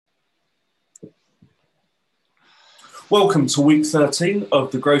Welcome to week 13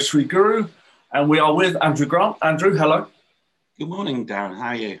 of The Grocery Guru, and we are with Andrew Grant. Andrew, hello. Good morning, Darren. How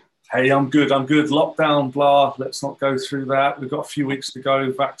are you? Hey, I'm good. Lockdown, blah. Let's not go through that. We've got a few weeks to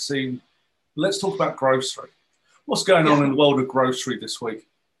go. Vaccine. Let's talk about grocery. What's going on in the world of grocery this week?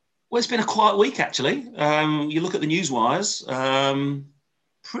 Well, it's been a quiet week, actually. You look at the news wires,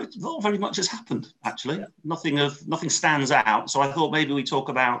 not very much has happened, actually. Yeah. Nothing stands out. So I thought maybe we talk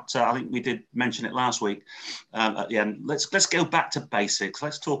about, I think we did mention it last week at the end. Let's go back to basics.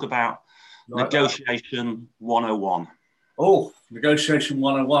 Let's talk about negotiation 101. Oh, negotiation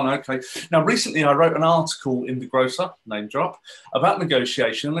 101. Okay. Now, recently I wrote an article in The Grocer, name drop, about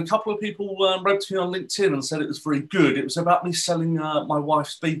negotiation. And a couple of people wrote to me on LinkedIn and said it was very good. It was about me selling my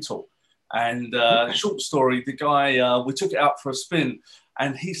wife's Beetle. And short story, the guy, we took it out for a spin.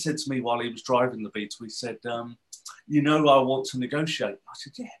 And he said to me while he was driving the Beetle, he said, I want to negotiate. I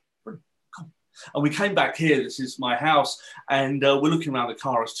said, yeah, brilliant, cool. And we came back here, this is my house, and we're looking around the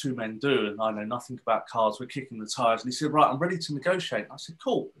car as two men do, and I know nothing about cars, we're kicking the tyres. And he said, right, I'm ready to negotiate. I said,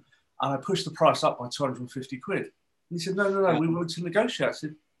 cool. And I pushed the price up by 250 quid. And he said, no, we want to negotiate. I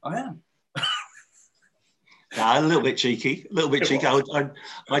said, I am. A little bit cheeky,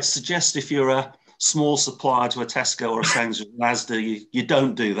 I'd suggest if you're a small supplier to a Tesco or a Sainsbury's Asda, you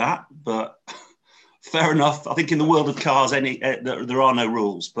don't do that, but fair enough. I think in the world of cars, there are no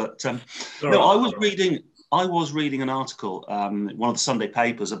rules. But I was reading an article, one of the Sunday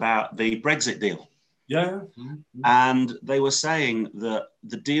papers, about the Brexit deal. Yeah. Mm-hmm. And they were saying that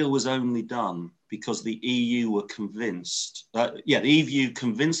the deal was only done because the EU were convinced. The EU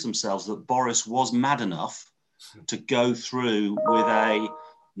convinced themselves that Boris was mad enough to go through with a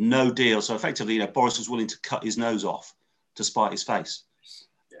no deal. So effectively, Boris was willing to cut his nose off to spite his face.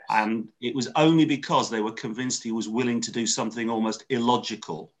 Yes. And it was only because they were convinced he was willing to do something almost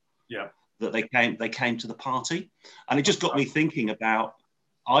illogical that they came to the party. And it just got me thinking about,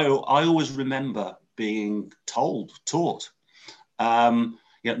 I always remember being taught,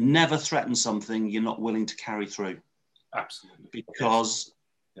 never threaten something you're not willing to carry through. Absolutely. Because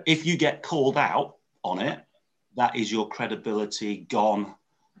if you get called out on it, that is your credibility gone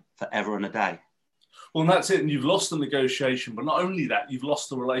forever and a day. Well, and that's it. And you've lost the negotiation, but not only that, you've lost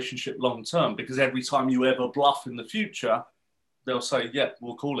the relationship long term, because every time you ever bluff in the future, they'll say, yeah,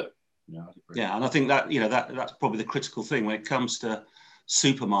 we'll call it. Yeah, and I think that, that's probably the critical thing when it comes to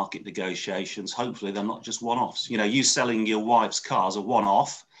supermarket negotiations. Hopefully they're not just one-offs. You selling your wife's car's a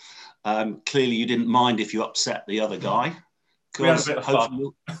one-off. Clearly you didn't mind if you upset the other guy. We had a bit of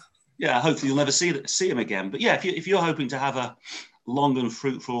fun. Hopefully you'll never see him again. But yeah, if you're hoping to have a long and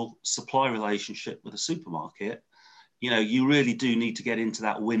fruitful supply relationship with a supermarket, you really do need to get into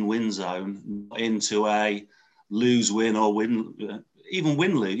that win-win zone, into a lose-win or win, even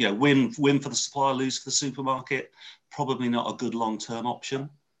win-lose. Win for the supplier, lose for the supermarket. Probably not a good long-term option.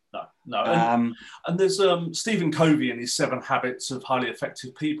 No. And there's Stephen Covey in his 7 Habits of Highly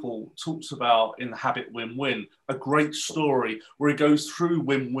Effective People talks about, in the habit win-win, a great story where he goes through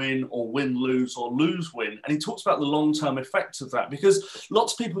win-win or win-lose or lose-win. And he talks about the long-term effects of that, because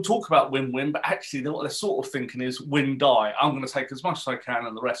lots of people talk about win-win, but actually what they're sort of thinking is win-die. I'm going to take as much as I can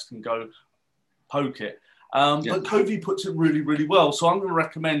and the rest can go poke it. But Covey puts it really, really well. So I'm going to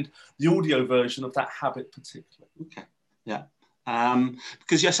recommend the audio version of that habit particularly. Okay, yeah.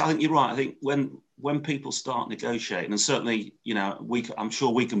 Because yes, I think you're right. I think when people start negotiating, and certainly, I'm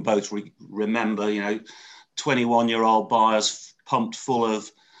sure we can both remember, 21-year-old buyers pumped full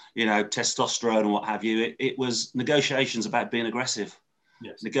of, testosterone and what have you. It was negotiations about being aggressive.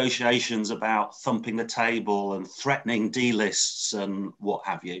 Yes. Negotiations about thumping the table and threatening D-lists and what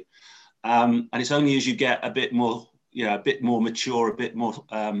have you. And it's only as you get a bit more mature, a bit more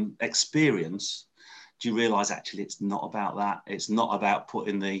experience, do you realise actually it's not about that. It's not about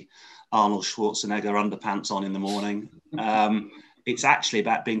putting the Arnold Schwarzenegger underpants on in the morning. It's actually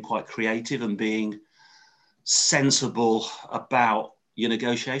about being quite creative and being sensible about your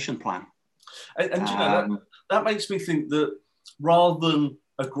negotiation plan. And that makes me think that rather than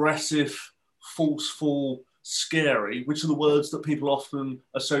aggressive, forceful, scary, which are the words that people often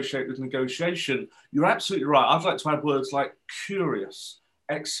associate with negotiation, you're absolutely right. I'd like to add words like curious,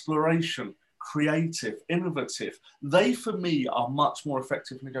 exploration, creative, innovative. They, for me, are much more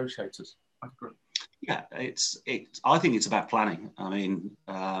effective negotiators. I agree. Yeah, I think it's about planning. I mean,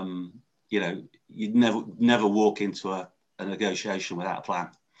 you'd never walk into a negotiation without a plan.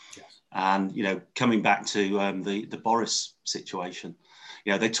 Yes. And coming back to the Boris situation,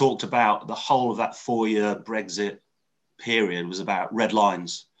 they talked about the whole of that 4-year Brexit period was about red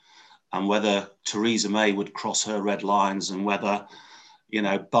lines, and whether Theresa May would cross her red lines and whether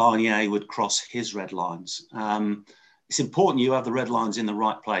Barnier would cross his red lines. it's important you have the red lines in the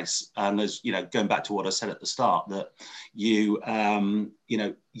right place. And there's, going back to what I said at the start, that you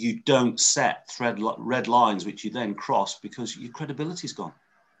don't set red lines which you then cross because your credibility's gone.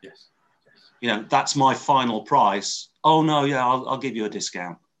 Yes. That's my final price. Oh no, yeah, I'll give you a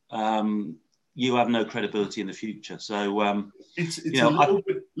discount. You have no credibility in the future. So it's a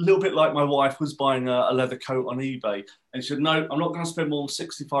little bit like my wife was buying a leather coat on eBay, and she said, "No, I'm not going to spend more than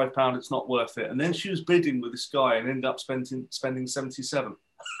 £65. It's not worth it." And then she was bidding with this guy and ended up spending 77.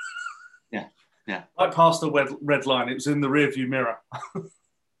 Yeah. Right past the red line. It was in the rearview mirror.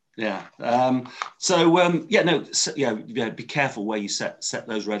 Yeah. Be careful where you set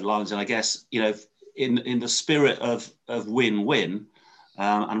those red lines. And I guess, in the spirit of win-win,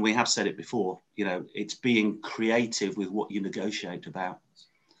 and we have said it before, it's being creative with what you negotiate about.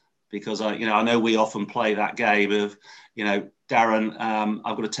 Because I know we often play that game of, Darren,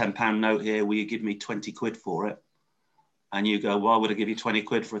 I've got a £10 note here. Will you give me 20 quid for it? And you go, why would I give you 20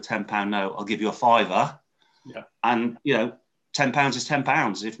 quid for a £10 note? I'll give you a fiver. Yeah. And, £10 is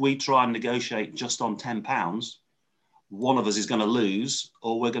 £10. If we try and negotiate just on £10, one of us is going to lose,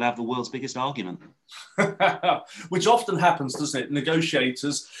 or we're going to have the world's biggest argument. Which often happens, doesn't it?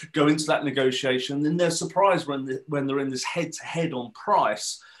 Negotiators go into that negotiation, and they're surprised when they're in this head-to-head on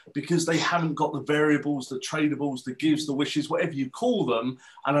price, because they haven't got the variables, the tradables, the gives, the wishes, whatever you call them.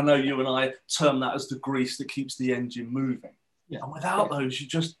 And I know you and I term that as the grease that keeps the engine moving. Yeah. And without those, you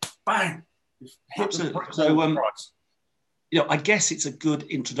just bang. Absolutely. So, I guess it's a good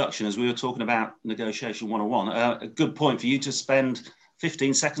introduction, as we were talking about negotiation 101. A good point for you to spend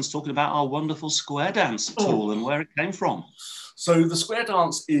 15 seconds talking about our wonderful Square Dance tool and where it came from. So the Square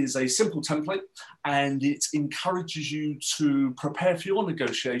Dance is a simple template, and it encourages you to prepare for your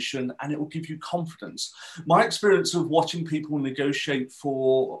negotiation, and it will give you confidence. My experience of watching people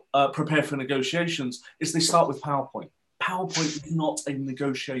prepare for negotiations is they start with PowerPoint. PowerPoint is not a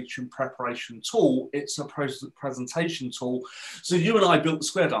negotiation preparation tool, it's a presentation tool. So you and I built the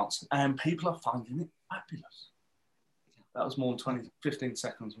Square Dance, and people are finding it fabulous. That was more than 15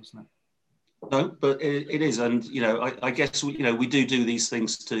 seconds, wasn't it? No, but it is. And, I guess, we do these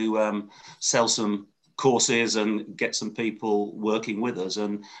things to sell some courses and get some people working with us.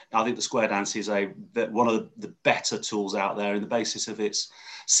 And I think the Square Dance is one of the better tools out there, in the basis of its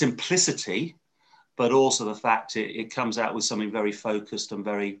simplicity, but also the fact it comes out with something very focused and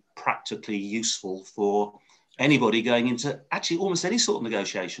very practically useful for anybody going into actually almost any sort of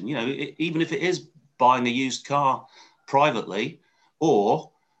negotiation. Even if it is buying a used car privately,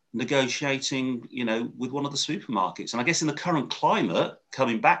 or negotiating, with one of the supermarkets. And I guess in the current climate,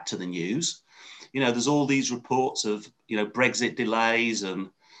 coming back to the news, there's all these reports of, Brexit delays and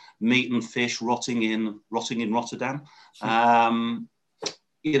meat and fish rotting in Rotterdam.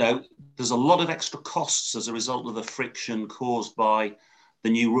 There's a lot of extra costs as a result of the friction caused by the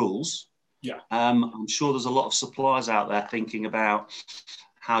new rules. Yeah. I'm sure there's a lot of suppliers out there thinking about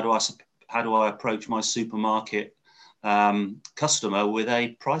how do I approach my supermarket customer with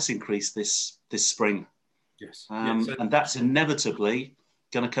a price increase this spring. Yes. And that's inevitably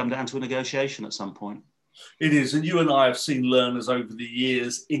going to come down to a negotiation at some point. It is. And you and I have seen learners over the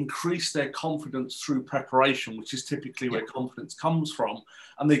years increase their confidence through preparation, which is typically where confidence comes from.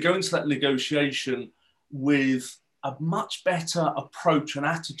 And they go into that negotiation with a much better approach and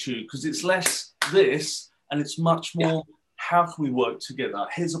attitude, because it's less this and it's much more, how can we work together?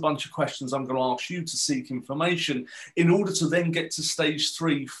 Here's a bunch of questions I'm going to ask you to seek information in order to then get to stage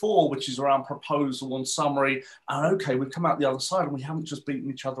 3, 4, which is around proposal and summary. And okay, we've come out the other side and we haven't just beaten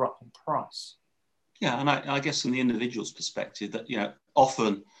each other up on price. Yeah, and I guess from the individual's perspective, that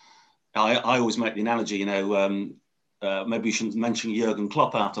often I always make the analogy, maybe we shouldn't mention Jurgen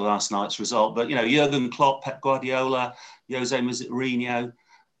Klopp after last night's result, but Jurgen Klopp, Pep Guardiola, Jose Mourinho,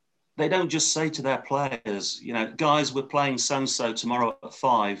 they don't just say to their players, guys, we're playing so-and-so tomorrow at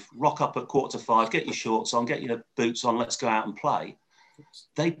 5, rock up at 4:45, get your shorts on, get your boots on, let's go out and play.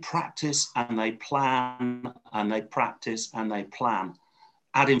 They practice and they plan and they practice and they plan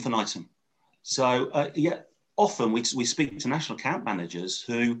ad infinitum. So, often we speak to national account managers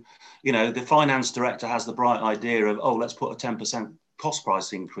who, the finance director has the bright idea of, let's put a 10% cost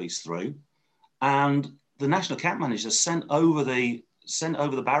price increase through. And the national account manager sent over the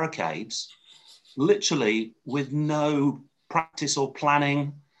barricades, literally with no practice or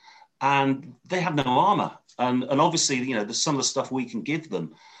planning, and they have no armor. And obviously, there's some of the stuff we can give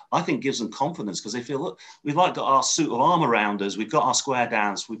them, I think gives them confidence, because they feel, look, we've got our suit of armor around us, we've got our Square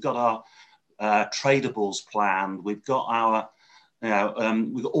Dance, we've got our tradables planned, we've got our,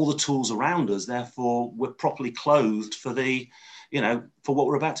 we've got all the tools around us, therefore we're properly clothed for for what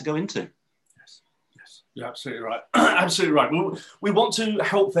we're about to go into. Yes. You're absolutely right. Absolutely right. We want to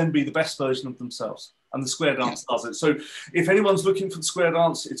help them be the best version of themselves. And the Square Dance does it. So if anyone's looking for the Square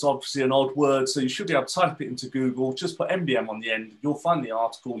Dance, it's obviously an odd word. So you should be able to type it into Google, just put MBM on the end. You'll find the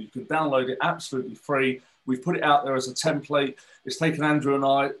article. You can download it absolutely free. We've put it out there as a template. It's taken Andrew and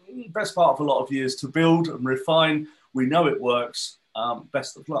I best part of a lot of years to build and refine. We know it works.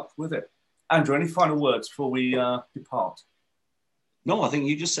 Best of luck with it. Andrew, any final words before we depart? No, I think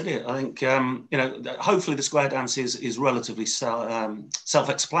you just said it. I think, hopefully the Square Dance is relatively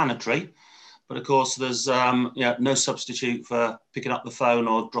self-explanatory. But of course, there's no substitute for picking up the phone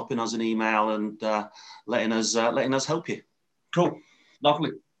or dropping us an email and letting us help you. Cool.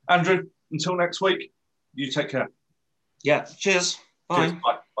 Lovely. Andrew, until next week, you take care. Yeah. Cheers. Bye. Cheers.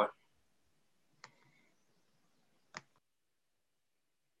 Bye.